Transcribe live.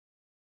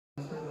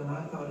than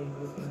I thought he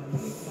was going to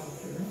be a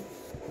doctor.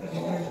 But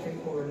he's very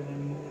straightforward, and I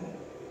mean that.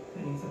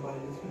 I need somebody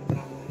that's going to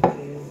tell me like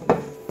it is and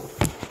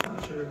not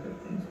sugarcoat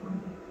things for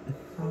me.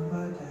 So I'm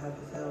glad to have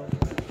his help.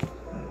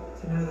 But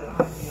to know that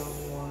I'm the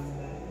only one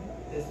that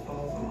this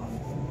falls on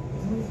is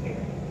a little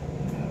scary.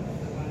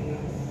 Nobody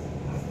else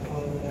has to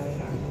follow the diet.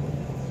 I'm the one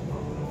else to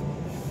follow it on.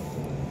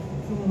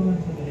 It's a little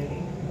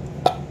intimidating.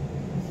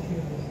 It's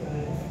true,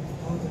 but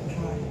I'll just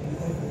try to do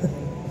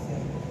everything you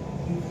say.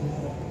 You can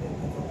know it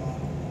puts a lot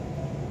on.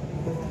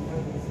 Because I know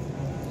this is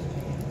my last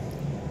chance.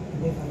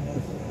 And if I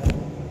mess it up,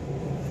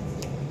 then that's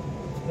it.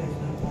 There's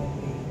no plan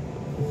B.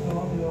 So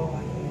I'll do all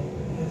I can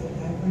because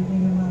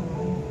everything in my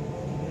life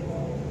depends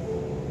on it.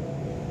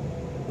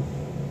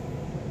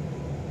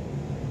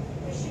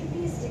 There shouldn't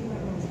be a stigma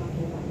around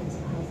talking about mental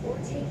health or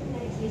taking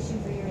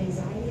medication for your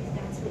anxiety if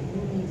that's what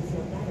you need to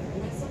feel better. And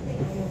that's something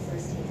I know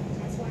firsthand.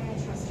 That's why I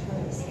trust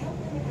hers. They help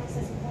women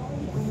access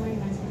quality online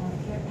mental health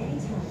care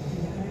anytime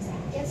through the Hers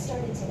app. Get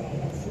started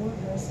today at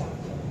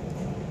forhers.com.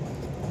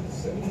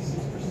 76%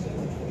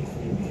 of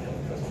 23andMe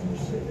Health customers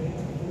surveyed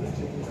are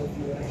taking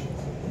healthier actions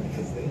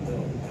because they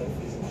know health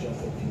isn't just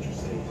an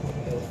interstate.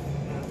 Health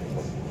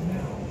happens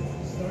now.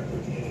 Start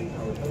your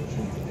DNA-powered health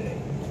journey today.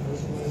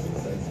 Personalized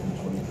insights from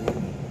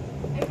 23andMe.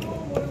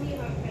 Everyone warned me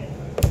about credit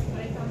cards,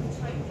 but I found the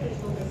Chime Credit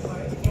Builder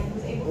card and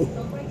was able to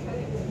build my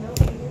credit with no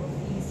annual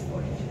fees or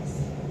interest.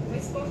 My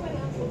score went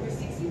up over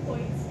 60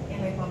 points,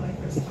 and I bought my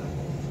first car.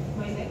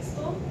 My next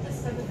goal, a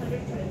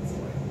 700 credit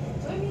score.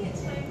 Join me at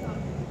Chime.com.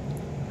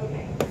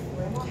 Okay,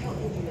 Grandma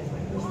helped me do this my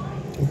first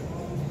time.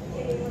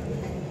 Hey, look,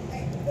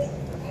 I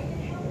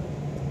can help.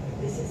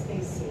 This is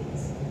Big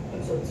C's.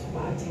 So it's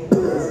 5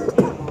 tables,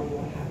 and Mom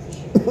won't have to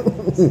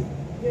share.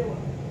 You're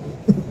welcome.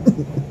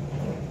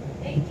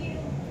 Thank you.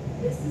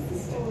 This is the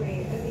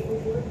story of the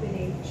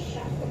award-winning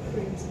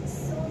chef-approved,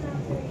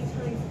 sold-out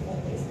 30-time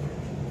always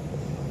pack.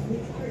 We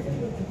partnered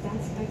with the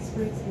best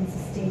experts in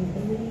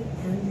sustainability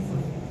and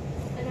design.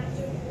 And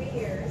after 3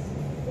 years,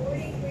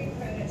 43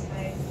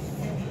 prototypes,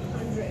 and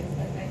hundreds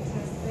of egg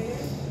test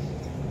layers,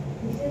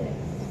 We did it.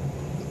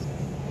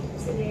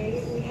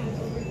 Today, we have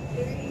over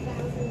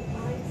 30,000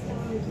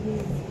 five-star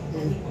reviews,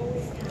 and the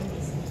always pack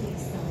just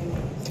keeps selling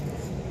out.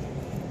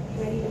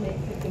 Ready to make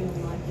cooking a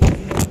lot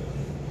easier?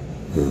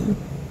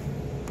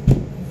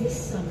 This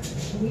summer,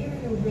 we're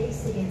in a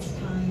race against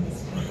time as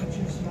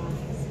temperatures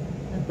rise.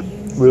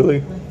 Abused Really?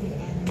 and neglected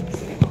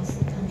animals across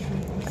the country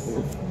are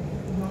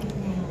suffering right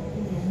now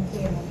in the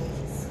unbearable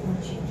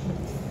scorching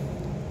heat.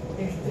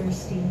 They're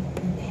thirsty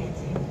and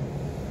panting,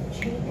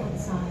 chained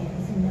outside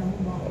with no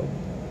water.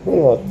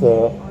 What And the?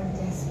 they are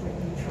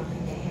desperately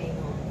trying to hang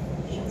on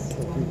for just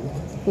one more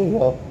day.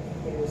 Yeah.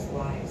 There's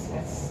lives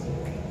at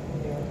stake.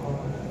 There are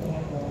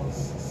animals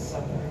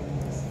suffering in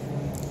this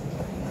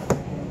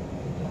and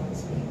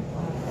dogs being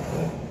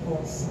black,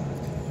 full sun,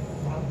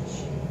 out the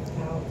shade,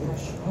 out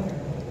fresh water.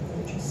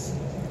 They're just so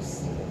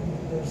thirsty.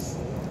 They're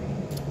suffering.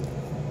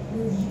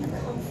 Will you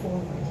come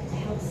forward to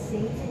help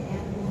save an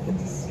animal in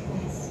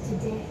distress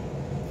today?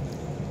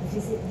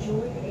 Visit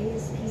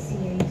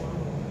joinaspca.org,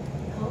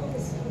 call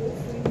this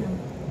toll-free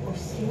number, or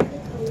scan the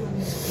code on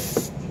the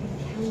screen to be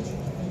counted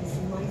in this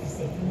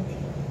life-saving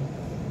appeal.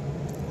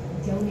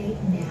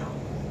 Donate now,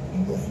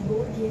 and with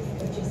your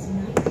gift of just $19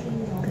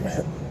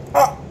 a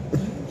month,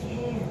 you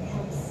can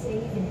help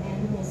save an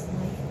animal's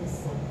life this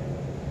summer.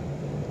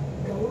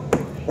 Go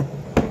online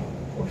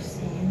or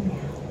scan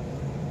now.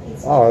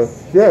 It's Oh,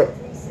 just shit.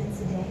 3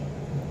 cents a day,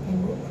 and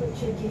we'll put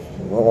your gift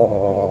to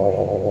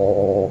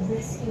Oh,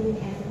 rescuing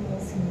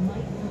animals who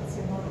might not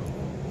survive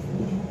if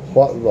we don't get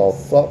what to the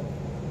this. fuck?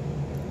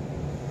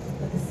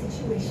 But the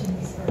situation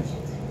is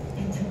urgent,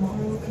 and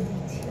tomorrow could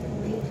be too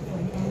late for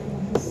an animal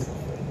who's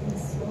suffering in the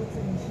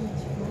sweltering heat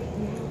right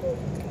now.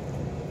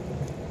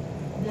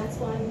 That's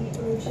why we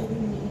urgently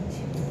need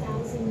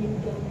 2,000 new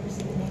donors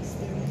in the next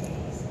 30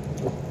 days.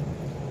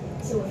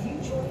 So if you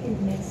join in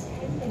the next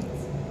 10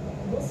 minutes,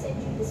 we'll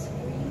send you this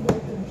free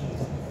welcome kit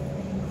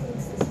that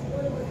includes this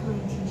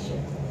one-of-a-kind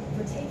t-shirt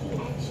for taking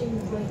action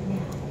right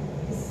now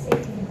to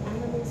save an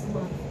animal's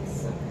life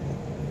this summer.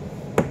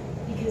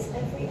 Because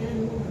every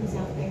animal who's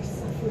out there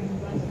suffering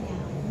right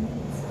now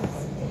needs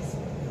us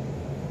desperately.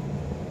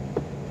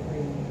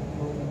 Every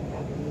moment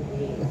that we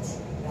wait,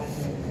 that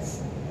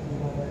means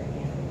another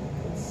animal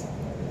could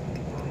suffer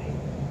and die.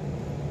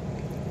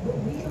 But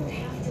we don't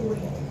have to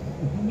wait.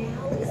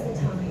 Now is the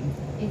time,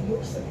 and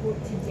your support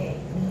today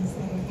means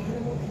that an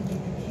animal can get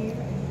the care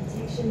and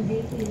protection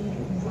they need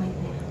right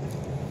now.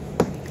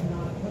 We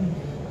cannot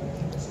limit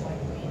things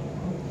like we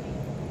only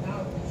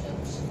without the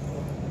generous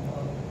support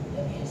of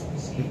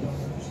WSPCA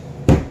donors.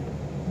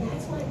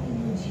 That's why we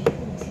need you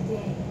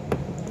today.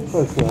 We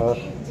What's simply that?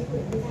 can't do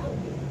it without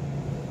you.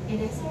 And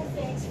as our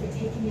thanks for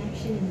taking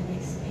action in the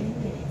next 10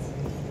 minutes,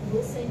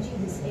 we'll send you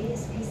this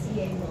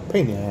ASPCA welcome.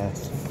 Pain in the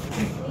ass.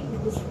 Complete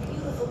with this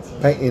beautiful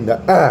t-shirt Pain in the you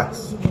can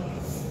ass. proudly wear.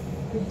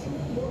 For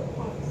doing your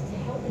part to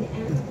help an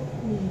animal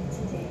in need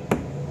today.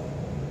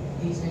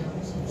 These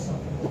animals have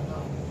suffered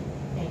enough,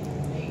 and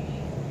maybe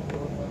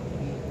you're going to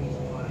be the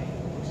reason why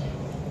those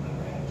animals will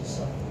never have to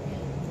suffer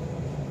again.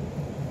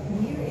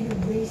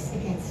 Race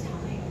against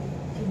time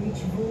to reach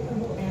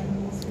vulnerable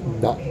animals who are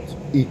Not rare.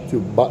 eat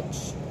too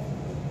much.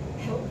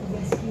 Help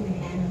rescue an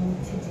animal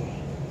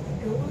today.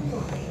 Go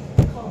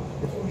online, call,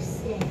 or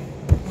scan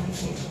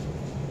right now.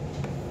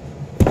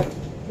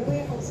 Really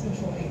helps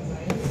control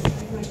anxiety.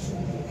 I like to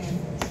do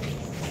animals.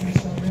 My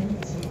children,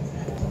 to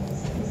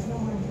adults, there's no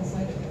harmful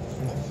side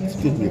effects. Here's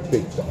Give me a how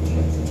big very dog.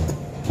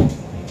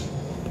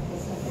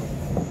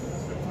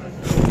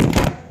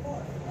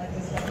 like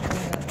this guy.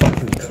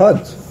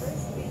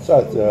 Cunt.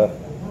 Shut up.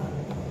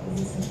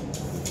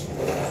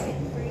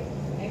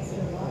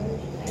 Extra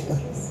large,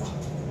 extra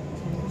soft.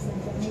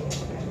 10% donate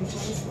for every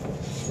size.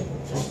 So the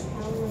best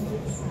power under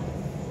the sun.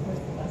 Or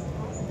the best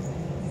possible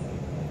kindness.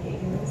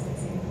 Get yours at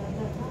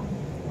SantaClub.com.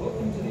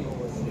 Welcome to the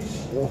Aura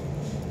Station.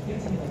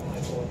 Getting enough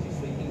high-quality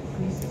sleep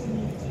increases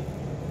immunity.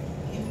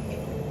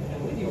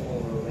 And with your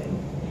Aura Ring,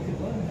 you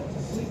can learn how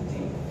to sleep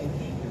deep and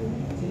keep your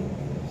immunity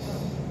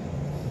up.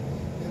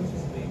 Go to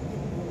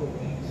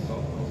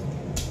sleep.auraring.com.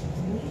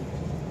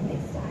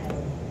 Mix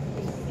style,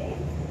 big stick,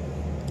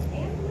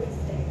 and blue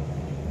stick.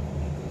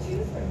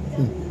 Choose from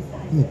dozens of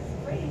sizes,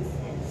 frames,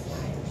 and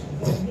styles.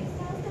 Go to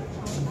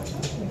mixstyles.com,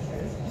 upload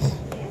pictures,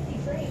 fancy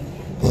frames,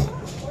 and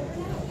voila, order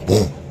now and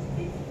get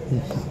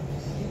 50% off.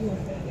 Keeping your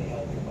family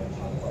healthy is my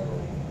top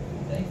priority.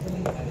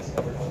 Thankfully, I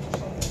discovered Ultra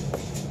Science.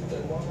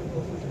 Their water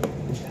filters are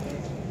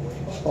contaminated before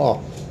you buy them.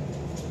 Oh.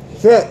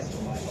 Shit.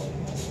 For my health.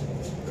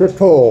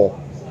 Cripple.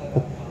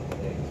 Sign.com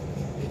today.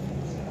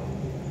 50% off.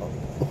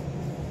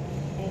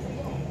 Every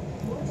day,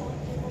 more dog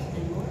people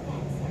and more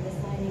vets are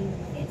deciding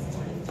it's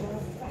time for a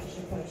fresh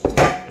approach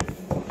to life.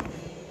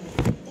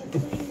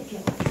 They're playing the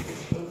killer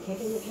and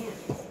kicking the can.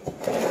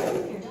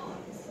 Feeding their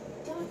dogs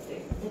dog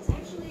food that's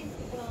actually,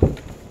 well,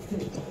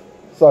 food.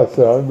 Sorry,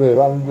 Sarah. I'm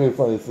being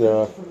funny,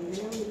 Sarah. From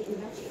real meat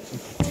and veggies.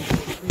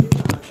 For your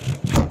dog,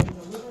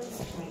 and delivered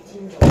right to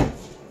your door.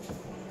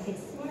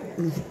 It's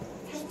smarter.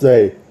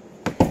 Stay.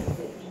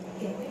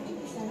 Get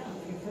 50%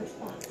 off your first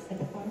box at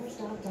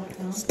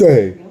thefarmersdog.com.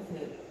 Stay. Real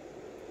food.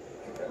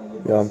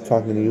 Yeah, I'm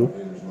talking to you.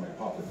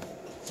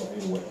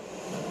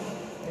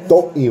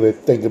 Don't even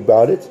think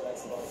about it.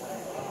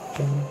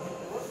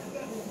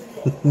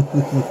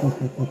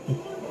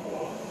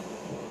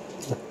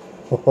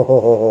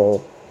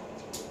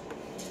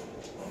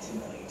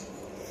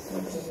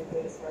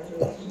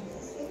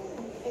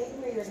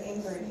 Angry or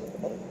angry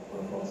with me.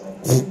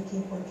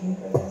 Keep working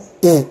for this.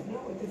 I know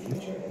what the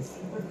future is.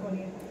 We're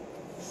going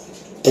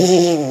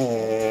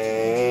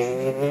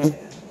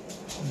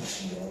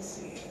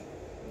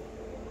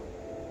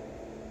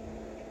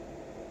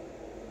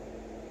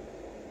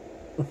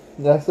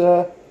That's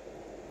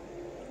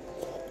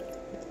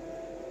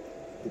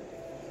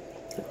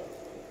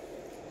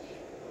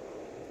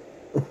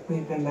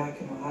We've been back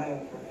in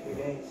Ohio for a few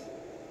days,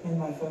 and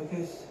my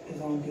focus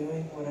is on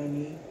doing what I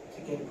need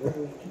to get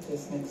approved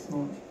this next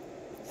month.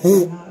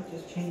 And I'm not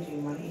just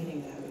changing my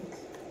eating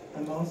habits.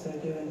 I'm also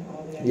doing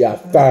all the Yeah,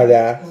 exercise fat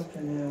ass.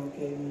 Dr. Nell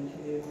gave me to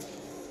do.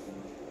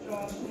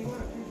 Josh, do you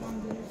want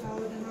croutons in your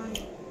salad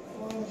tonight?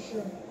 Oh,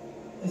 sure.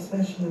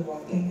 Especially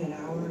walking an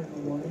hour in the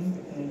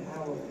morning and an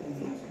hour in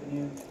the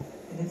afternoon.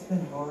 And it's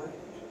been hard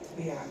to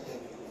be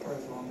active for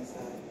as long as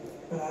that.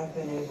 But I've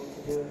been able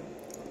to do it.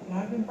 And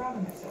I've been proud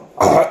of myself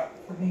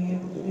for being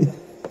able to do it.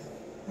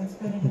 That's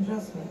been an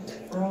adjustment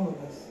for all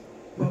of us.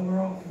 But we're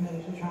all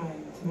committed to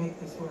trying to make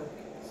this work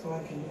so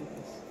I can do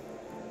this.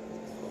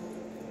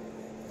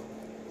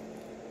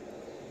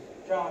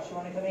 Josh, you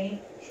want to come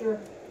eat? Sure.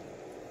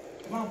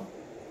 Come on.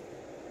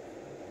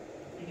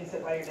 You can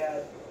sit by your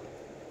dad.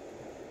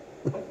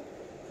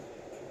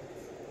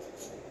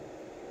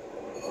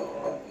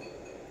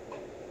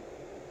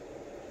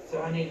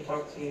 So I need to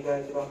talk to you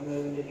guys about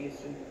moving to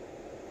Houston.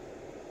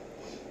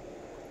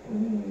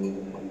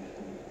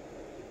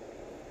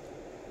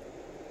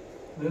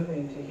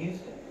 Moving to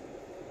Houston.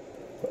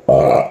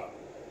 For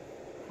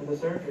the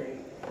surgery.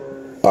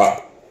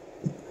 To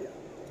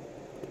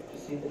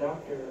see the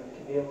doctor.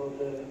 To be able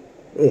to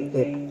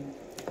maintain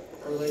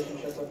a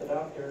relationship with the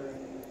doctor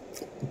and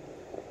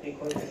be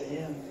closer to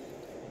him.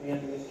 Be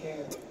under his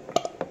care.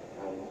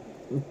 How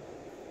long?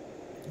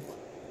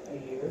 A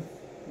year.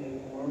 Maybe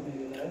more,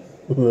 maybe less.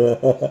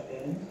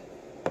 Depends.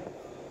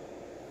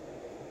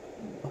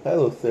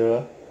 Hello,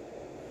 Sarah.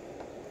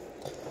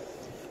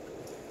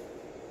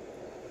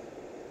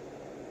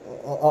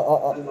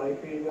 I'd like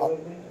for you to go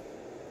with me.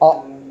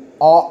 Oh, Josh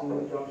oh. to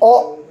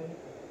go with me.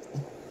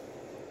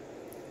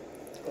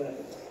 But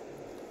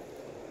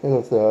Hello,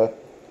 Sarah.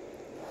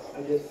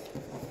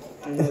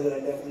 I know that I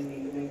definitely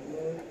need to make the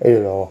move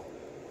Hello.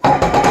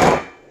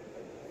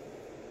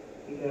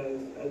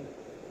 because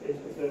it's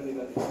going to be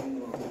better for me in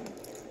the long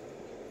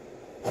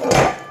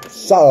run.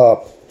 Shut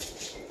up.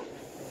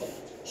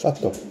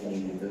 Shut up.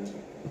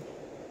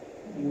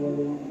 You will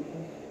be on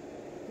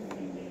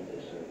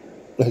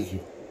Thank you.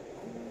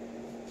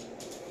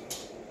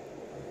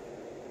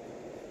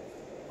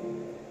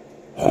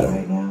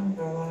 Right now,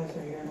 our lives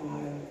are here in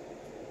Ohio.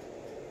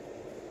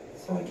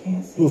 So I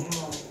can't see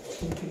how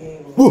we'd be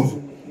able to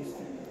move to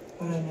Houston.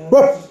 But I know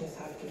that we just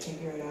have to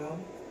figure it out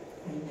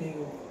and do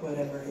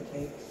whatever it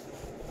takes.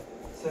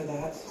 So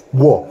that's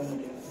Whoa. what I'm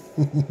gonna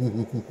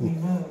do. We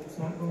know it's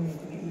not going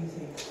to be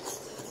easy.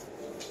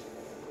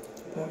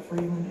 But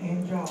Freeland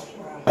and Josh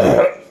are 100%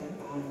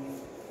 behind me.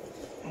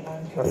 And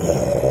I'm committed.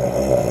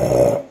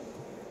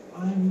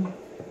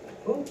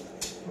 Oh,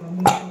 I'm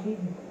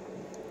eating.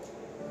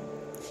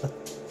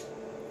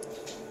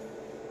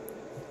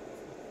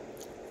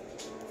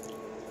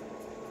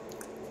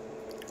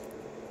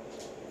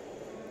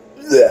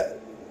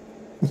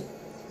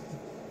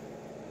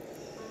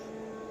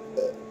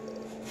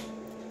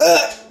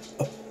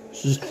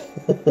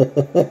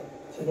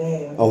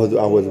 Today, I was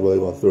really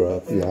going to throw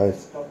up. Yeah,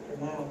 doctor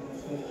now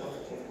wants me to talk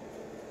to.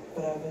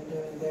 But I've been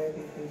doing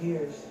therapy for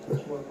years to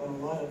work on a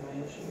lot of my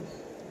issues.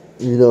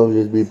 you know,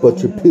 just be a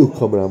bunch of puke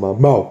coming out of my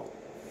mouth.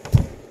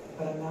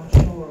 But I'm not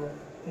sure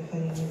if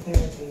any new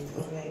therapy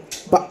will make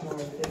much more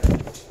of a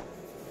difference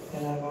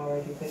than I've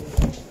already been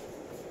doing.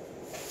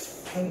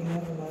 But you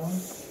never know,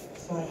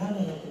 so I had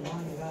an open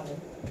mind about it.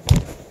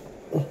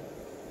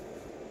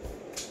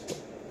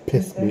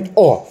 Piss This me therapist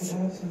off. could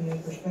have some new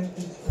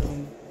perspectives for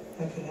me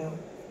that could help.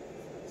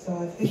 So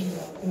I figured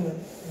I'll do it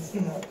and see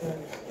how it goes.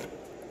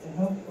 And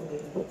hopefully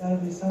that'll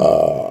be something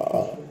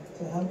beneficial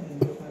to help me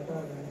with my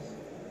progress.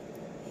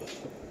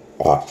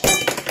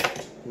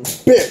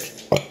 Bitch!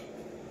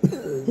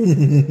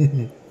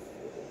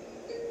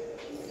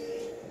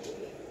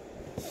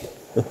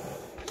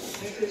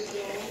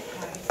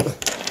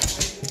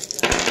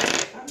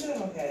 I'm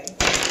doing okay.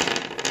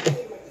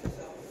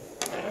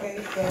 Okay,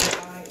 so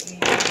I am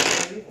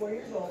 34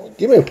 years old.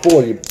 Give me a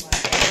 40.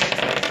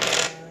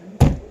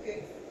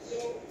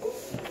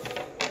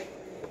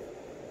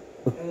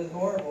 It was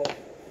horrible.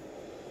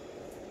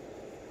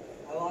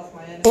 I lost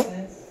my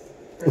innocence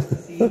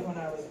Christmas Eve when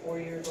I was 4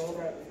 years old,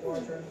 right before I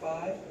turned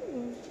 5.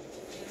 And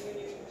when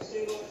you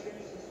say lost your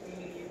innocence,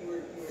 meaning you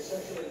were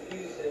sexually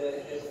abused as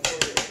a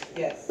 4-year-old?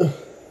 Yes.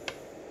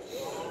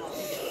 Wow.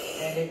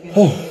 And it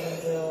continued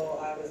until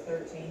I was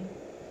 13.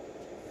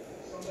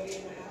 Somebody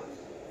in the house?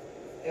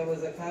 It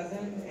was a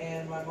cousin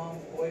and my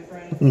mom's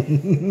boyfriend.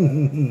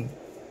 And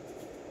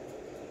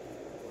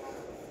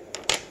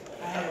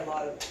I had a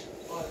lot of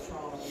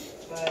trauma,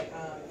 but I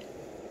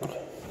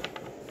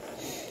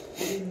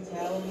didn't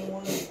tell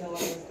anyone until I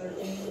was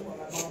 13 when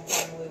my mom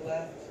finally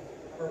left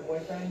her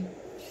boyfriend.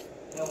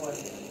 No one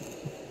knew.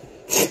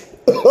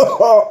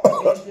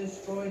 It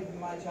destroyed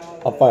my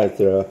childhood. I'll find it,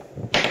 Sarah.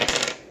 I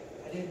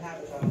didn't have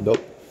a child.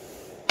 Nope.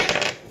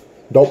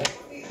 Nope.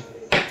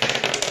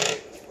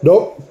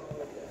 Nope.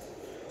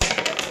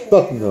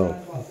 Fuck no.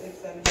 About 6,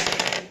 7 years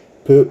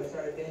old, Poop. I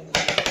started binging,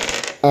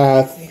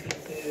 Ass. sneaking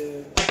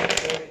to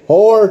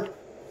Whore.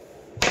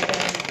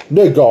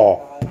 Nigga.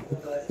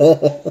 and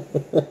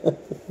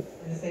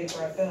the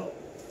safer I felt.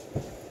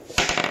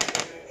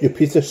 You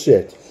piece of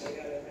shit.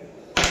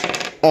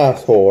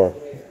 Ass whore.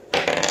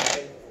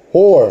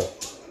 Whore.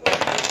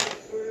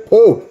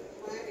 Poop.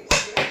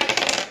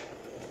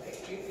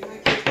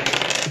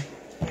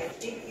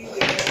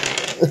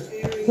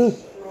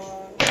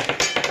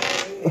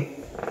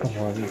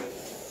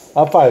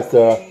 I'm fine,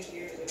 Sarah.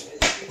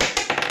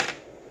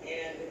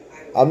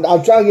 I'm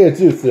trying to get it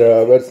too,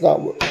 Sarah, but it's not.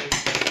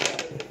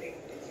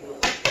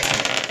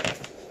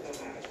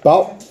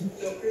 About.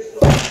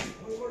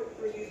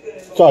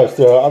 Sorry,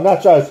 Sarah. I'm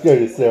not trying to scare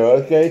you, Sarah.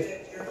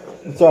 Okay.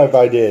 I'm sorry if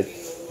I did.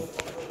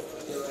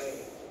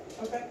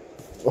 Okay.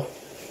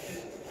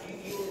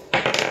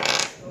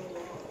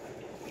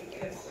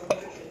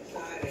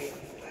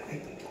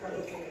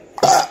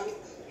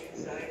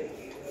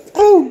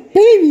 Oh,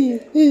 baby,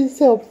 he's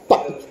so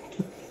fun.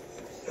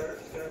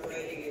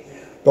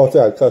 Don't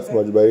say I cuss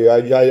much, baby.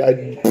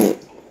 Okay.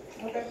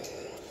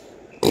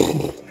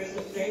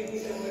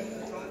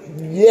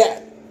 Yeah.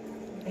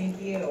 Thank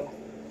you.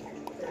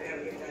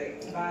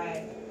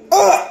 Bye.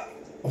 I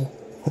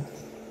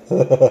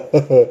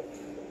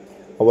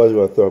was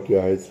going to throw up,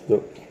 guys.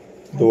 Don't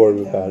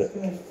worry about it.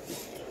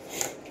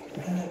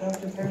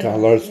 Got a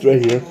lot of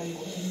straight here. To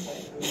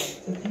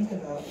think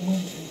about and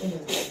consider.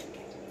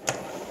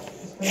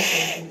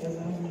 Especially because I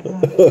only have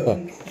 8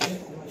 weeks to get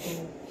to my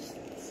goal.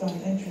 So I'm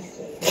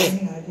interested in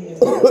any ideas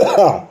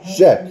that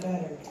Shit.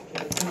 better to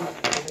get approved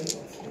for weight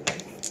loss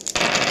surgery.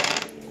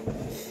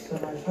 So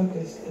my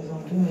focus is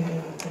on doing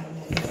everything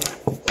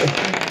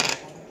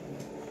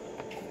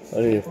I I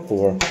need a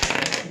 4.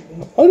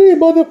 I need a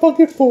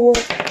motherfucking 4.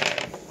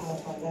 I'll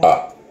find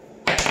out.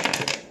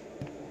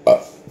 And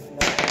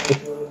that's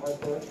really hard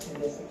work and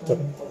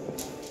discipline.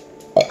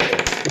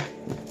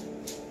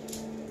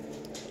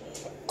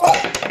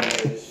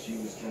 She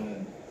was kind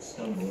of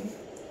stumbling.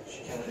 She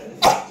kind of had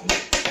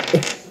a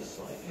just a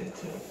slight hit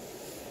too.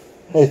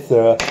 Hey,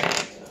 Sarah.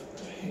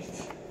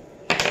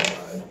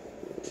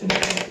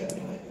 Tonight, that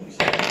night, we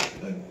said,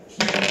 she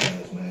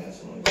was my ass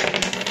on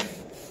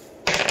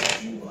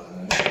July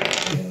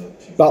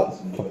About of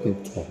fucking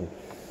 2012. 12.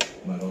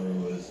 My daughter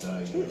was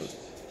diagnosed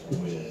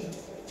with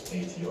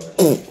ATR.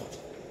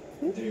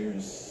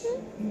 There's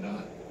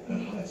not a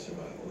high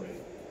survival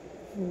rate.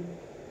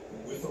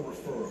 With a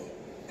referral,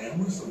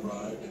 Amherst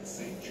arrived at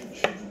St. Jude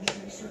Children's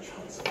Research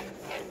Hospital.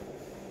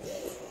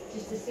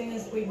 just as soon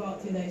as we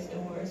walked through those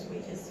doors, we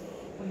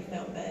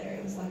felt better.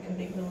 It was like a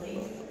big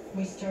relief.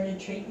 We started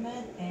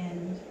treatment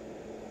and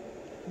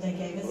they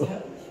gave us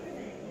hope.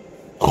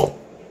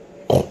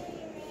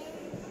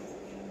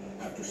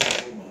 After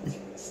several months,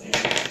 Stanley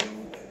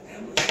showed that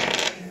Emma was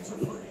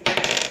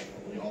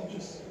cancer-free. We all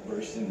just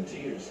burst into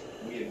tears.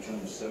 We had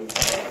come so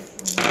far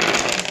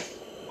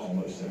from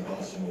almost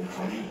impossible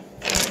to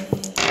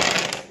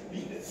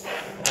beat it.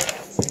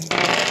 St.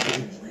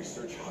 John's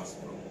Research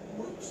Hospital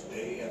works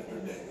day after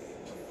day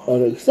to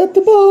find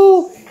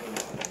Unacceptable.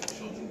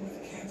 children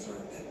with cancer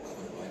and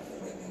other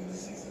life-threatening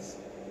diseases.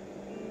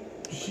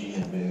 She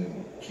had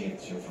been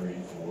cancer-free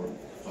for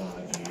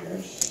 5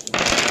 years.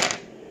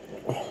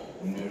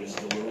 We noticed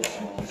a little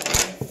small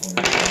spot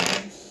on her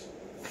lungs.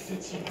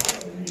 Did some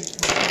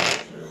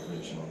reoccurring her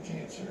original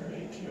cancer,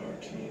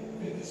 ATRT.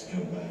 It has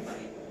come back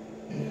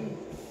and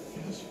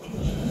it has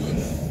punched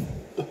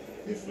me.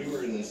 If we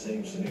were in the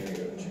same scenario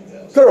in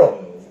 2012, Sarah.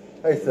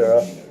 Hey,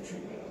 Sarah. there would be no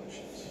treatment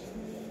options.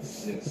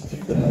 Since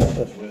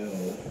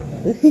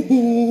 2012,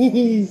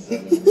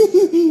 seven research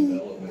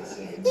developments have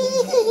been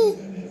developed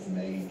and have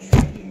made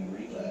treating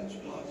relapse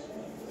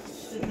possible.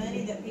 The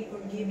money that people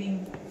are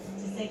giving to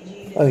St.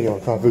 Jude I think I'm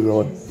coffee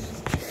going. is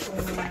for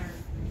the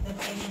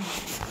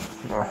families,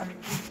 for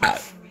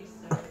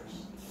research.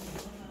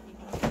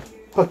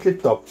 Fuck,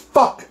 get the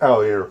fuck out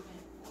of here.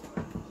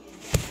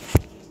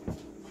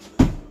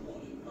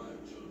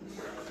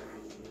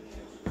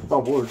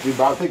 Oh, boy, dude,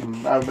 I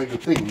think I'll make a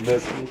thing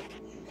messy.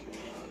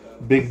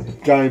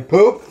 Big giant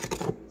poop.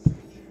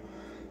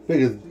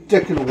 Biggest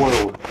dick in the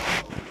world.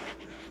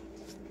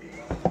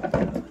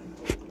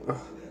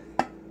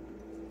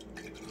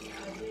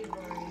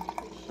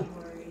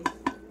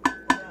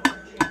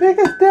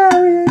 Biggest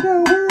dairy in the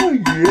world,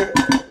 yeah.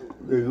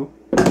 There you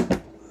go.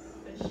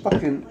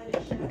 Fucking. And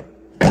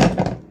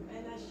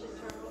that's just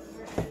her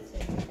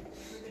attitude.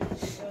 We're going to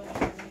keep going,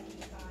 we're going to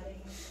keep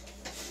fighting,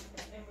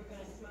 and we're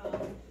going to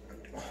smoke.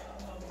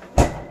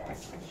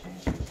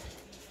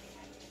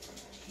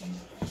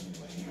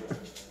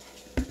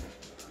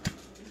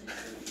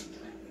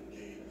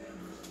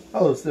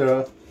 Hello,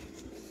 Sarah.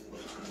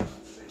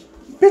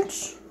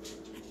 Bitch.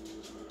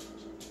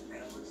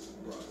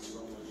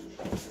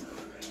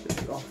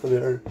 Get off of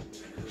there.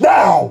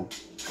 Now!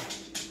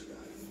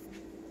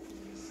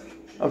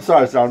 I'm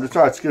sorry, Sarah. I'm just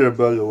trying to scare a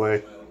bug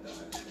away.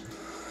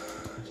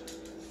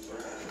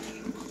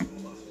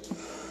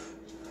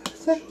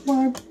 Suck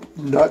my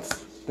nuts.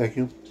 Thank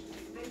you.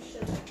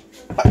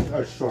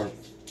 I'm sharp.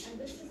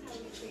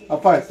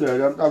 I'm fine,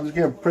 Sarah. I'm just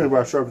getting pretty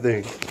much sharp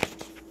things.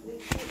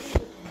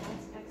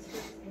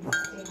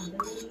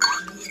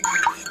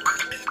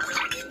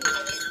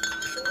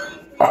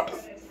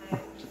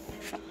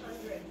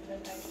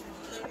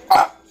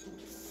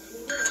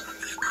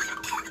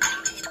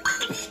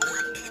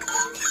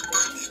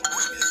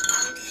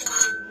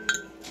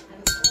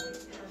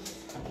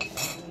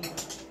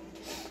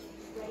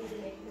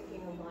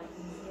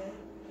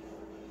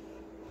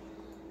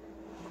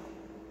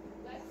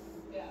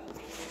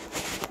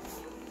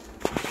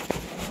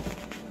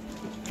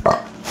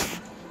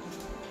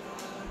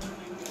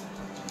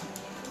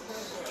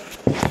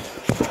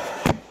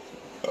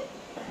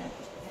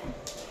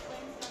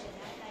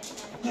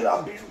 Get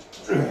up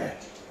here.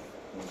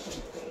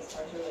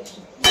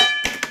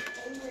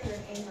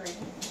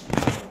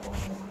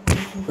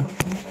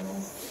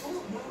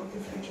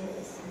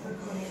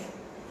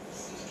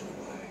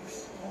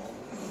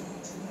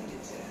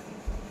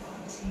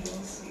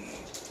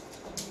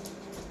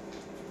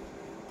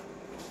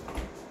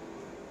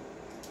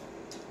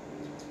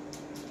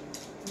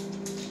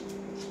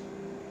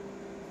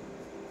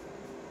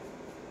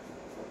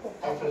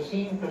 After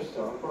seeing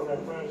Crystal for her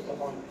first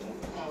appointment,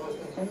 I was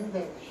concerned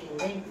that she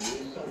may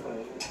be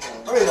suffering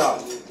from Hurry up.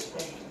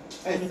 depression.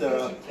 Hey, If Sarah.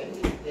 that's the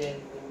case, then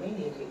we may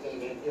need to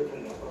take a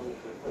different approach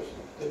with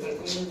Crystal.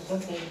 Because even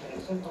something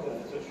as simple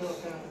as a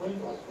short-term weight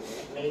loss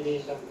clinic may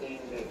be something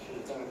that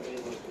she's not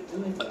able to do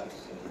in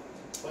vaccine.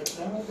 But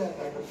now that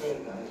Dr.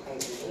 Paradise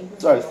has been able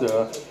to Sorry,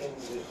 Sarah. session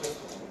with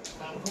Crystal,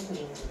 I'm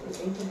hoping we're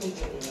able to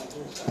get enough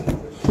insight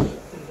for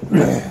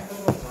Crystal.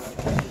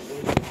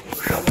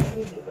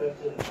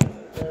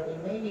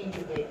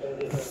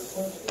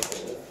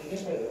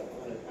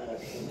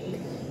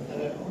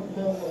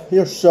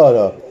 You shut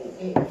up,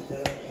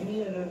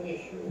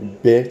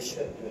 bitch.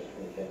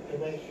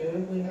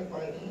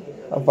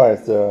 I'm fine,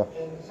 Sarah.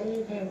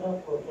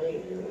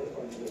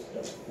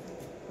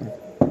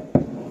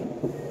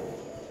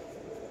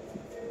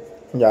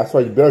 Yeah, that's why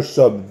you better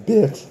shut up,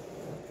 bitch.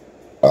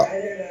 Hi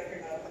there,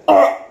 Dr.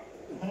 Nutt.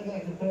 Hi,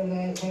 Dr.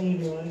 Paradise. How you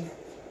doing?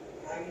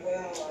 I'm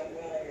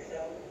well,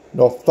 yourself?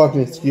 No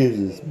fucking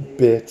excuses,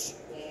 bitch.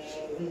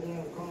 The reason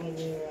I'm calling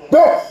you,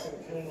 Bitch!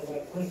 concerned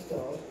about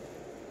Crystal.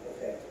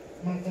 Okay.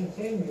 My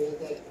concern is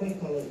that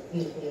Crystal is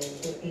deep in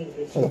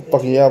 15%. I'm gonna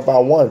fucking yeah if I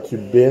want to,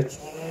 bitch.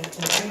 And I'm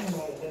concerned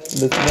about her.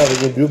 There's nothing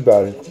you can do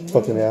about it,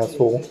 fucking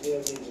asshole.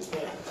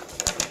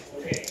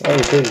 I'm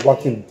gonna take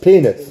fucking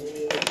penis.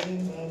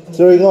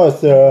 So where you going,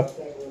 Sarah?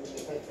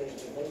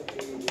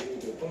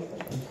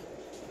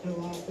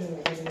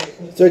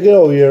 So get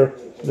over here.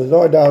 There's no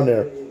one down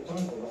there.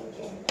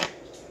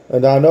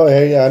 And I know I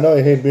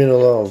hate being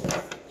alone. Got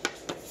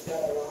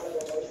a lot of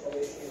emotional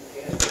issues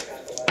and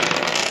pathological.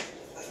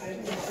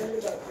 I'm concerned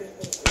about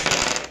Crystal's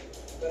future,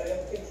 but I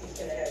don't think she's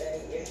going to have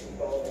any issues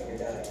following your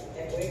diet.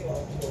 And weight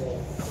loss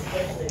will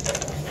especially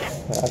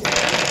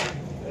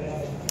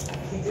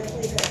she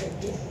definitely has some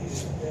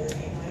issues that are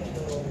behind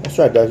her own. That's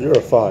right, guys. You're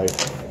a 5.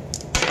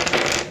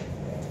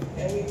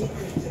 And we need to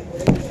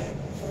break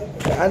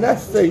that. And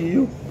that's say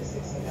you.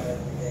 16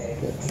 hours a day.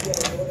 You got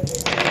to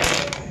motivate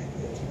yourself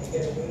to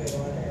get her moving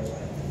on in her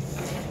life.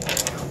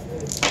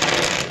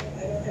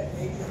 I don't have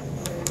major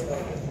concerns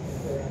about her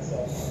around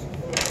self-harm.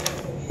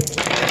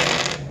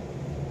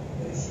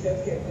 But if she does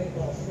get weight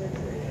loss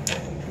surgery, I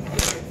think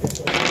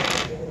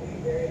it will be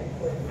very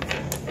important to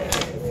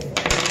protect her weight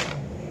loss.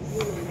 And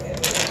Julie, at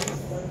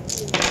least one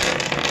thing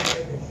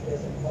that she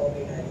doesn't fall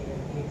behind even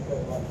eat for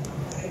a month.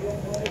 I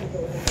don't want her to go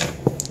into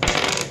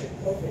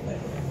coping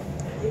mechanism.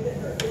 Given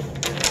her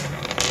history,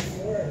 she's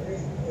more at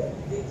risk for a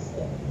big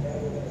slip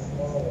rather than a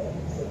small one.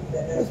 So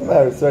What's the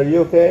matter, sir? You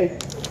okay?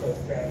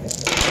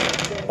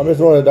 I'm just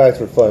rolling the dice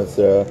for fun,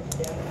 Sarah.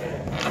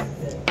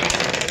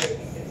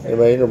 And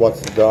my inner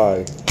wants to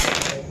die.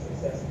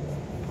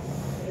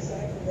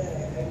 Aside from that,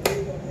 I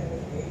really don't have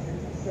any major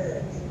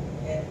concerns,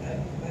 and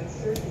I'm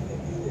sure she can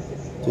do this if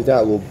she wants. See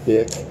that little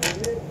bitch?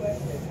 The real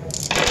question is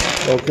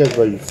how Don't care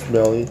about you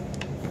smelly. Okay,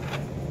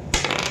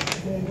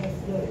 that's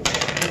good.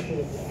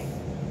 Appreciate that.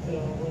 So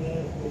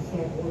we'll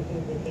start working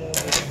with that.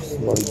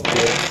 Smelly bitch.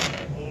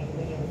 And we're going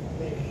to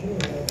make sure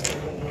that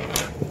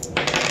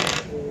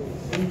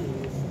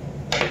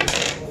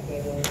we're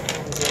going to see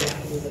what that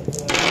issue that's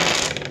going on.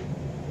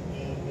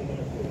 And we're going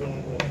to figure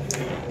out what to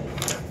do with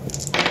it.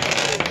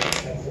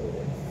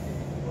 absolutely.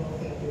 Well,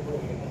 thank you for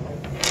your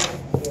help.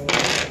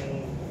 So,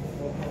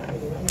 we'll talk to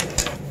the rest.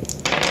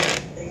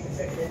 Thanks for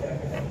checking in,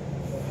 Dr.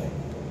 Hunt.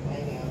 Okay.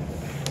 Bye now.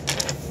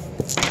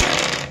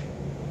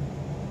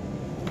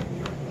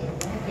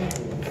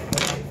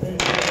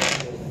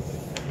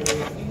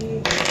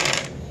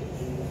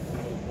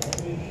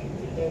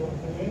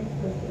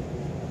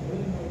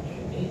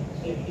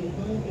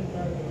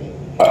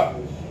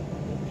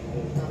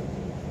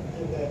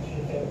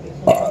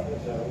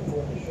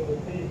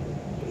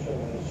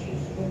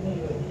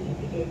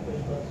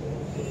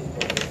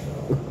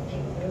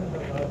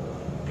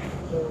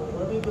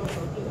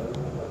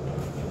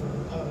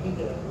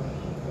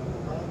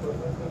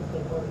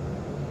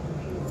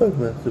 Fuck,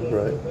 man, super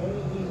bright.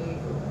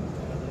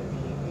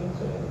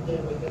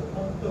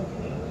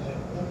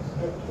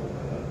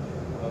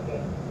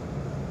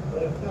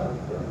 But if not,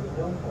 there's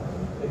one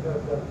point,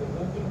 because there's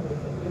nothing we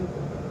can do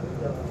for her.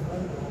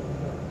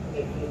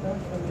 If she's not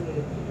coming in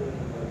to do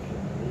the election,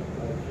 she's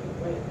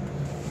waiting.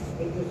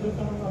 Because it's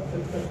all up to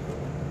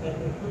Crystal, and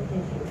the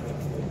Crystal should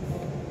be.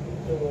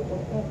 So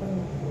what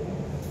happens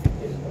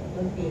is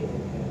completely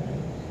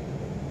independent.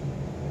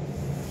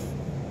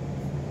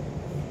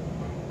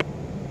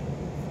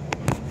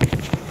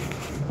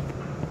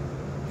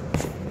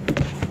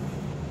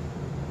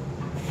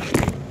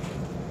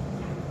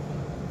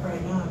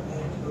 Right now, I'm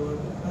headed to the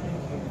local clinic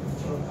here in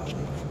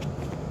Philadelphia.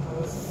 I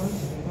was supposed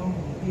to be going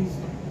to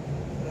Houston,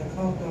 but I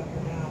called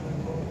Dr. Now and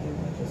told him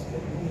I just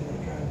couldn't be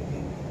there driving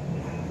him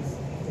and asked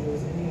if there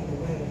was any other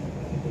way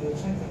I could do a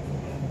checkup for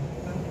him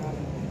without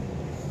driving him.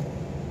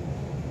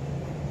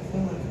 I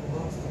feel like I've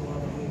lost a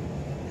lot of weight,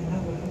 and that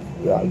would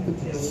hopefully Yeah, make you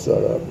it can a shut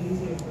little up.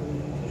 easier for me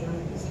to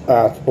drive this time.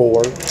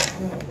 Asshole.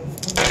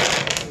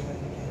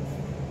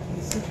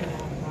 He's such a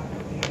long time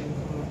to be in the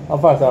car. I'm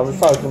fine, I'm just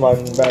talking to my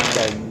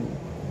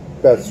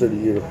best for the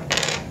year.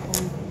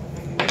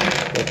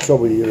 Like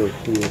trouble year or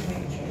two.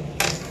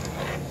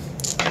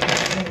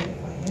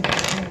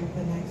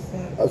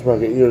 That's why I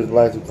get years of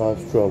life of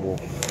constant trouble.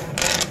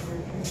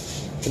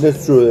 And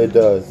it's true, it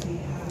does.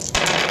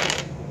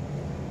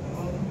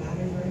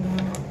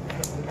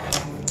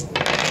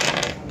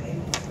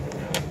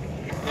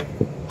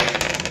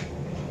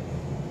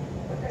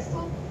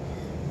 Crystal?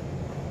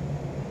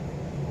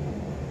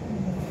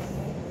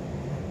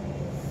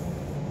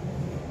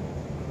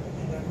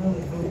 And I'm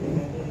really hoping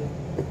I did,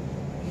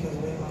 because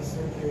weight loss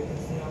surgery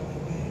is the only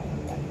way I'm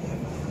going to get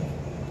my life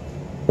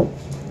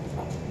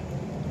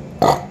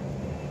back.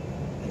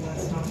 And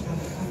that's not going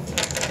to happen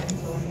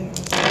until I get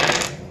my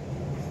life.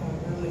 So I'm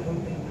really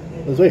hoping I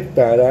did. It's way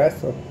badass.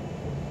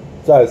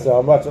 Sorry, Sarah,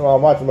 I'm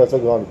watching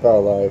myself go on the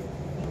Power Life.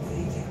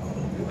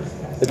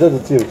 It does a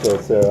TV show,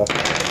 Sarah.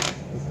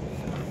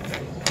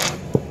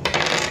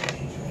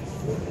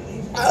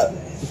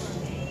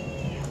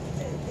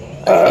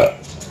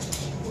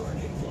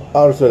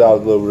 Honestly, that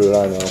was a little rude,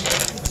 I know.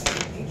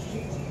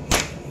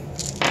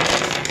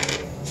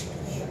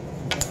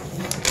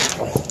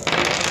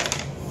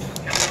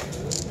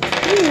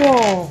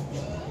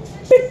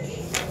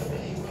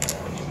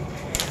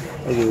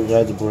 I'll give you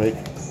guys a break.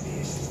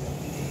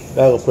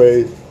 That'll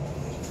praise.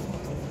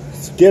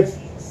 Skip.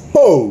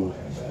 Boom!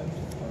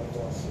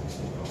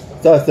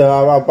 So,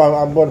 Sarah,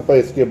 I'm going to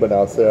play Skipper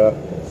now, Sarah.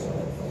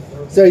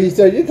 Sarah, you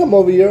said you come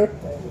over here?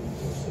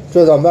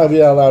 Because I'm not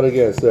being allowed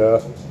again,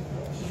 Sarah.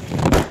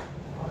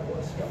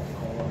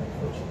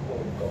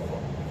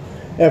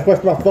 And of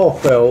course my phone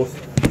fails.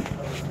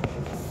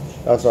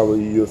 That's why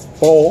we use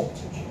phone.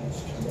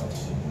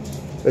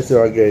 Let's see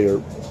what I get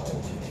here.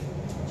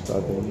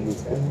 Nothing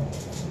useful.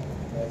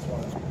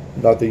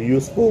 Nothing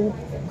useful.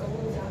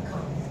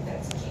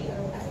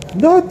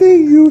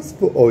 Nothing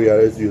useful. Oh yeah,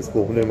 it's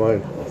useful. Never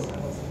mind.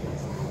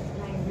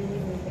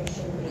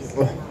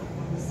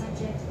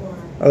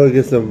 I'm gonna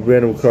get some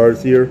random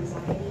cards here.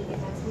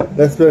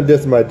 Let's spend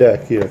this in my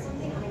deck here.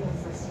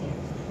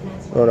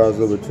 Oh, that was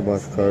a little bit too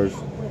much cards.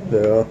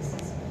 Yeah.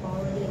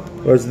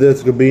 Where's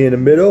this gonna be in the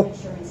middle?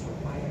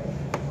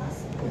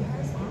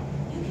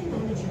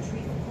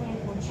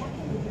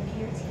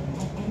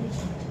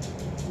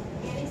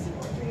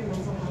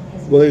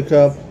 Willie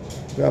Cup.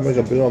 Gotta make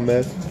a big old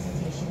mess.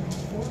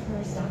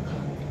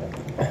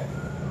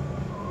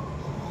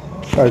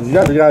 Alright, you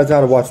got the guys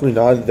how to watch me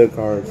not the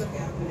cards.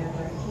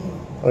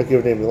 I don't care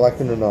if they like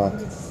it or not.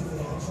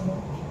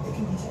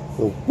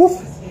 So,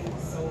 woof!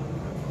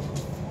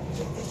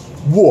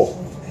 Whoa!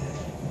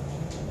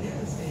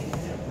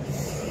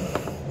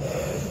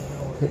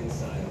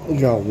 We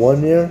got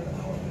 1 there.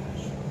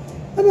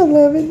 And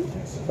 11.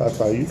 That's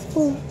how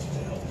useful.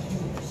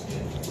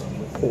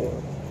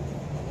 4.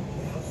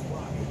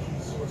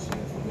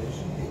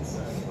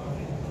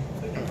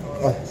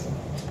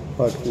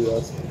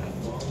 That's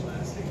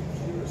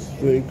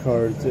 3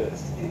 cards.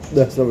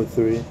 That's number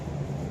 3.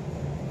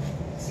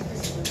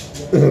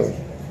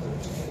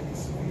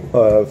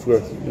 Oh, of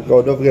course.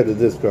 Don't forget to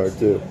discard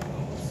too.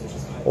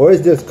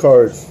 Always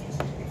discards.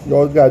 You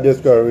always gotta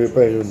discard when you're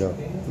playing Uno.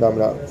 No, I'm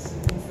not.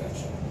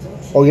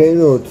 Okay,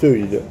 Uno too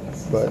you do,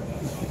 but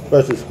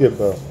especially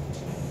Skip-Bo.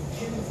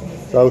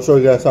 So I'll show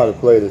you guys how to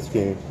play this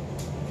game.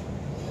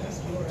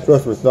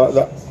 Trust me, it's not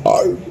that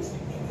hard.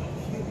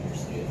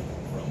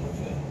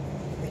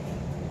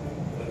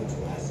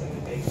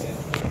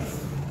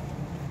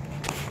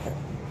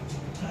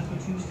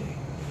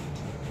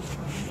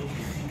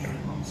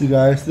 See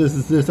guys, this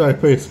is how I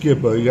play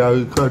Skip-Bo. You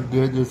gotta cut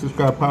this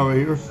card pile right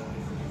here.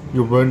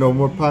 You run no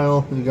more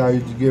pile. You gotta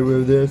get rid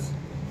of this.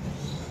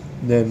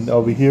 And then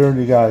over here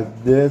you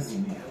got this.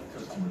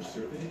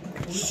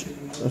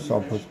 That's all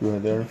I'm supposed to be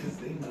right there.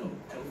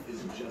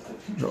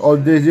 Oh,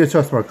 they just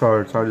trust my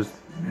cards.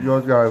 You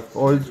always gotta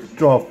always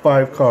draw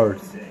 5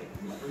 cards.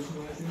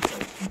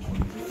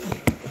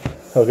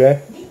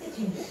 Okay.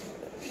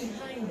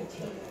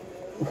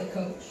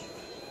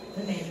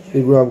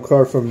 You grab a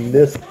card from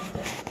this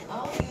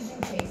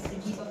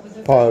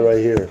pile right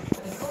here.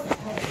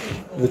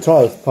 The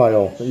tallest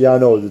pile. Yeah, I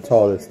know it's the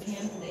tallest.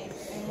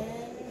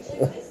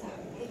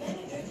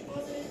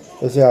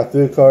 Let's see, I have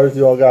 3 cards.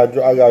 You all got.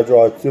 I gotta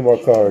draw 2 more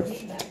cards.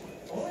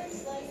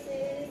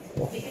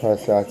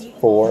 That's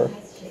 4.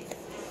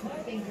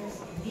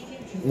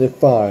 And then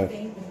 5.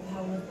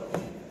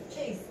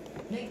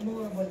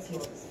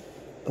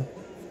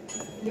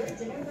 Your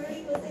dinner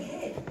party was a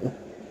hit.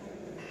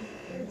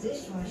 Your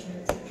dishwasher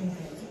took a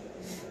hit.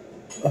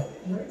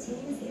 Your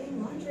team is getting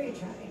laundry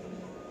tried.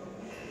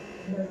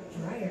 Your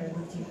dryer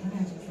left you hung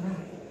out to dry.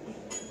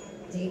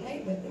 Date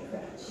night with the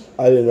crutch.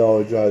 I didn't know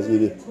it dries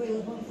either.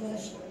 Toilet won't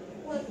flush.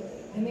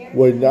 Luckily,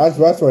 Wait, that's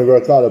when we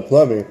were called the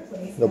plumbing.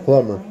 The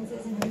plumber.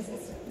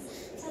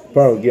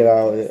 Probably get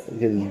out,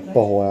 get his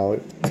ball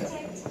out.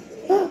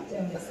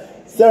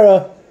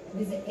 Sarah,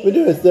 we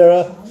doing it,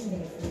 Sarah.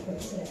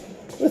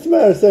 What's the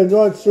matter, Sarah? You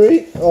want a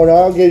treat? Oh no,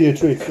 I'll give you a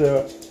treat,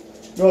 Sarah.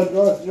 You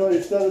want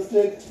your soda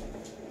stick?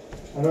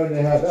 I know you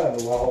didn't have that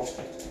in a while.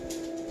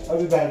 I'll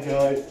be back,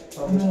 guys.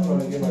 I'm just going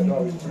to give my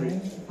dog a treat.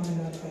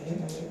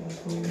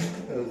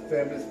 It was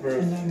famous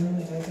bird.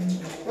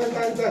 Why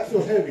is that so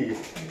heavy?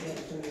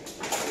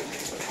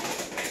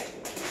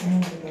 Oh,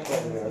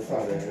 yeah, it's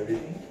not that heavy.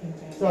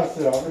 It's not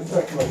so. I'm just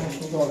checking my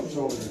on the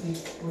shoulders.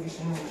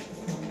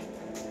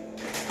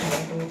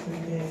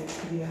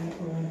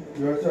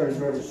 You're starting to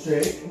remember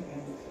shake?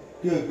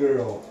 Good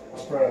girl.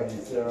 I'm proud of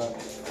you, Sarah.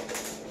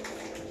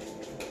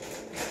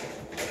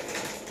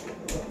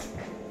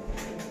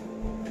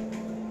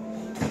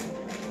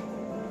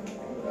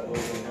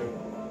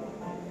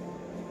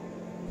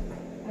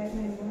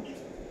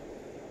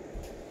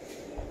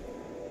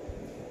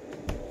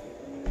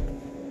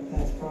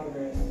 That's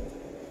progress.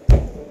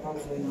 But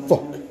probably not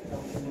Fuck. enough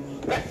now.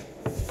 But I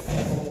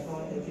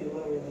thought it'd be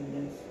lower than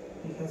this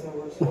because I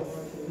worked so hard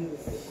to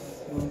lose this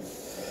last month.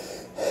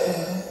 So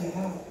once you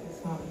have,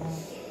 it's not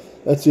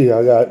enough. Let's see, I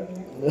got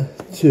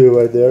 2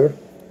 right there.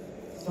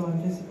 So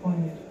I'm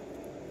disappointed.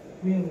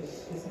 Really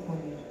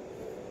disappointed.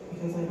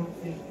 Because I don't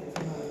think it's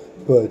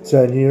enough. Put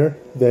 10 here.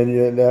 Then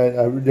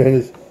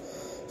it's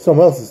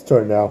someone else's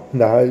turn now.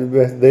 Now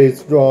they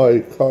draw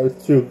a card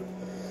too.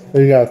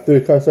 You got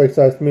 3 cards right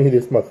size to me.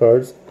 These are my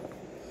cards.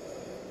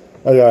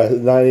 I got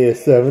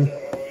 97,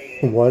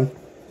 1,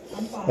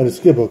 and a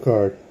Skip-Bo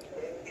card.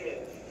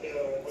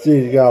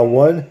 See, you got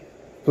 1.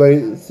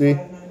 Play. See,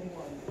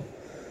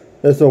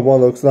 that's what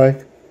 1 looks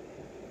like.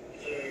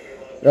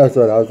 That's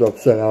what I was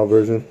upset out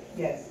version.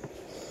 Yes.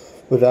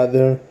 Put that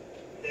there.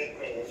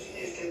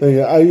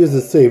 And I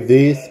usually save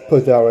these.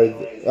 Put that right.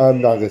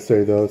 I'm not gonna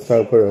save those. So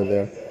I'll put it right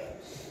there.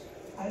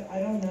 I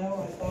don't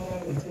know. I thought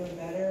I was doing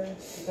better.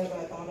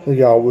 I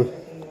got with.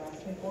 Everything you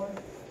asked me for?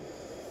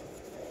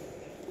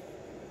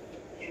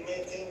 You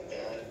may think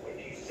that, but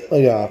you still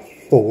I got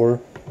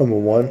 4. I'm a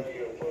 1. know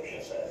your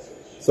approaching sizes.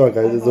 Sorry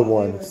guys, I it's a thought they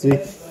 1. were See? good,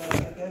 but I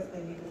guess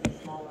they needed them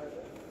smaller.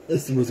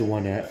 This was a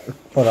 1 at.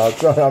 Hold on,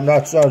 I'm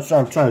not trying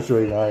to show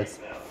you guys.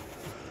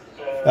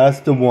 That's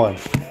the 1.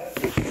 Yes.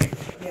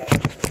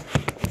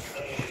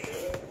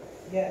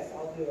 Yes,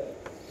 I'll do it.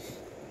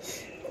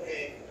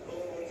 Okay, who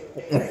wants to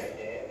pick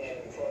again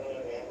and follow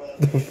the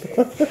and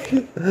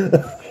you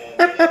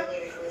have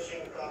any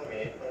question,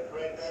 comment, but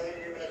right now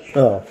you're not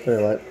sure. Oh,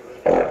 very much.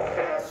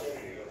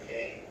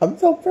 Okay? I'm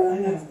so proud of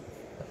myself.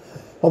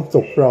 I'm so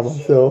proud of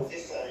myself.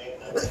 This time,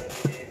 I'm going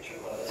to give you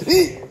 2 months to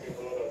get the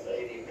goal of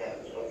 80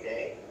 pounds,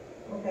 okay?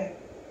 Okay.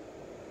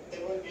 It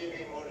will give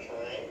you more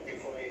time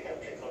before you have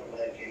to come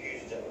back to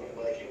Houston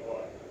like you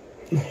want.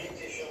 But you need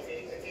to show me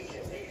that you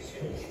can make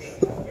serious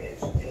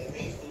progress and at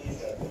least lose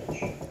that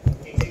much.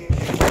 You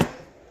can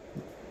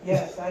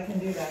Yes, I can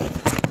do that. I'll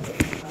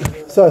do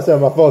it. Sorry,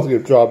 my phone's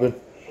keep dropping. okay,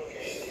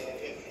 and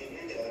if you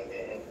do that,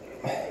 then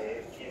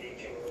remember, you need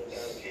to move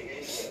down to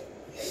Houston.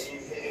 Have you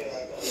figured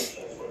out the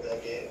options for that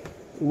yet?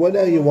 What do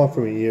you want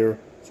from me here?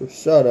 So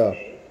shut up.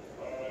 Okay.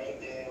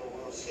 Alright, then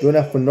we'll see. Doing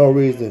that for no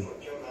reason. For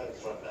 2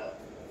 months from now.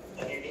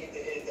 And you need to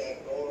hit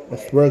that goal I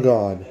by swear to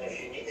God, And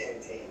if you need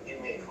anything, give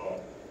me a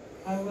call.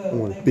 I will. I'm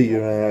gonna Thank beat you.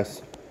 your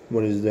ass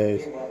one of these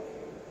days. You're welcome.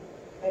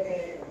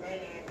 Okay, bye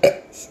now.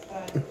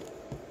 Bye.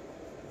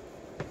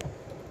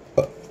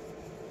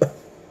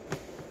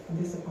 I'm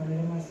disappointed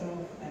in myself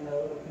and a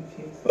little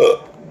confused that I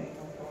haven't made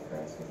no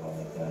progress with all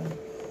I've done.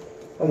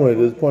 I'm really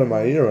disappointed in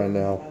my ear right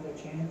now. Another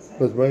chance, and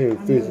Because my ear I'm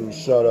feels really and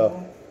shut thankful up. for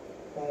that,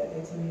 but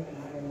it's an even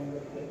higher number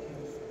to get to.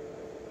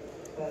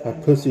 But My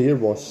I'm pussy not- ear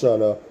won't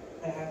shut up.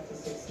 I have to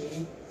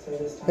succeed, so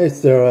this time Hey,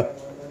 Sarah. I'm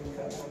going to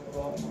cut back a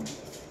lot more.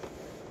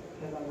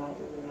 Because I'm not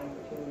losing an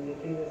opportunity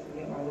to do this and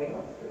get my weight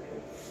loss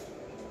surgery.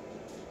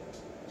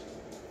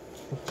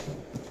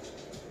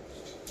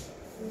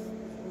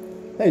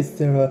 Hey,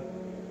 Sarah.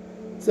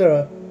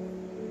 Sarah.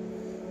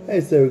 Hey,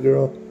 Sarah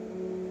girl.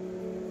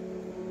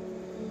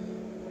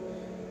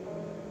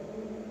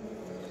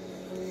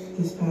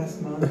 This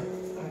past month, I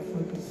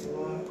focused a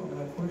lot on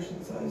my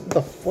portion size. What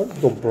the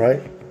fuck? So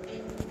bright.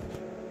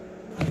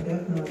 I'm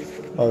definitely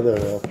still Oh, there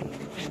we go. and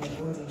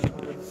avoiding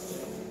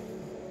carbs.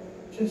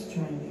 Just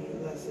trying to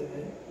eat less of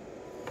it.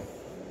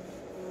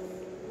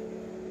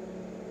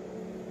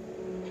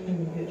 Can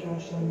you get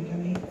Josh to let me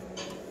come eat?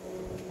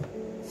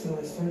 So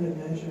I started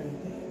measuring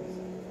things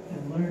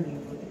and learning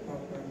what the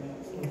proper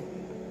amounts look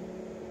like.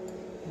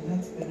 And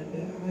that's been a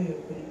bit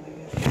eye-opening, I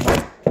guess.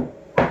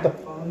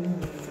 Following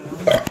the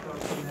amount,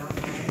 proper amount,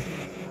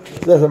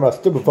 That's why my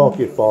stupid phone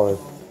keeps falling.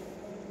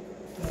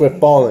 Quit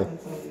falling.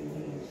 That's all you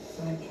need.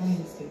 So I'm trying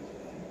to stick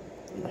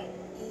to that.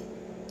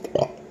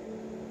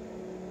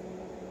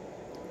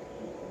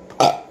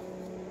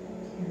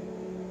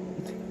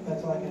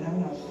 That's all I can have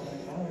now,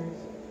 400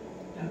 calories.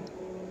 Yeah.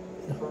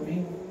 For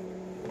me.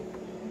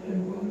 And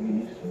well, you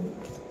used to.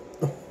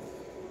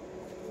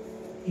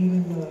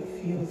 Even though it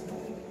feels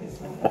like it's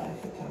not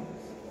enough at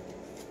times.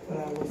 But I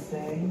will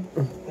say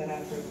that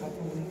after a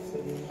couple weeks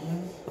of eating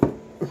this,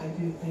 I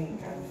do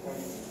think I'm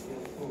starting to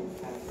feel full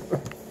faster.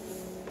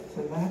 So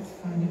that's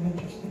kind of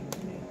interesting to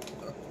me.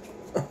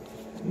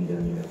 Have you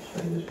done your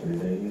exercises for your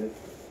day yet?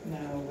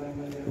 No, but I'm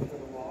going to go for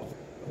the walk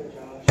with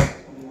Josh.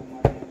 It's going to be one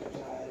morning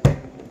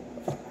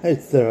exercise. Hey,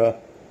 Sarah.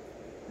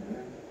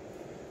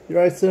 You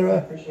right, I Sarah?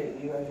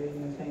 appreciate you guys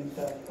using the same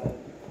stuff, but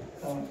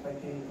I don't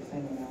expect you to use the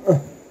same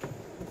amount.